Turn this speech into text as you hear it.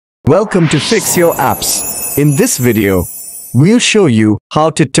Welcome to Fix Your Apps. In this video, we'll show you how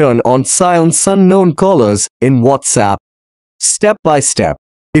to turn on silence unknown callers in WhatsApp, step by step.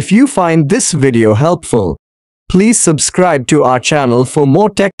 If you find this video helpful, please subscribe to our channel for more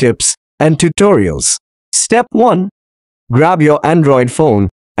tech tips and tutorials. Step 1. Grab your Android phone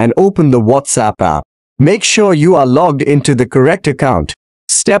and open the WhatsApp app. Make sure you are logged into the correct account.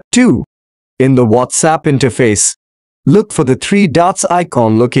 Step 2. In the WhatsApp interface, look for the three dots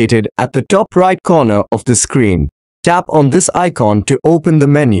icon located at the top right corner of the screen. Tap on this icon to open the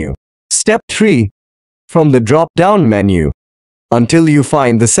menu. Step 3. From the drop-down menu, until you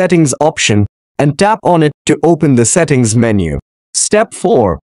find the settings option, and tap on it to open the settings menu. Step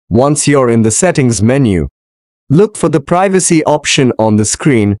 4. Once you're in the settings menu, look for the privacy option on the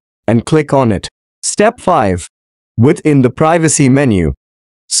screen and click on it. Step 5. Within the privacy menu,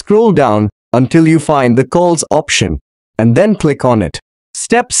 scroll down until you find the calls option, and then click on it.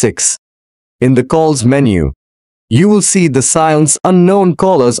 Step 6. In the calls menu, you will see the silence unknown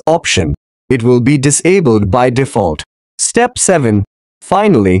callers option. It will be disabled by default. Step 7.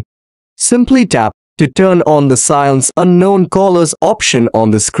 Finally, simply tap to turn on the silence unknown callers option on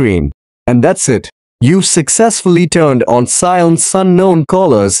the screen. And that's it. You've successfully turned on silence unknown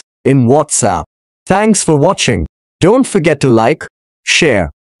callers in WhatsApp. Thanks for watching. Don't forget to like, share,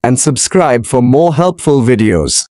 and subscribe for more helpful videos.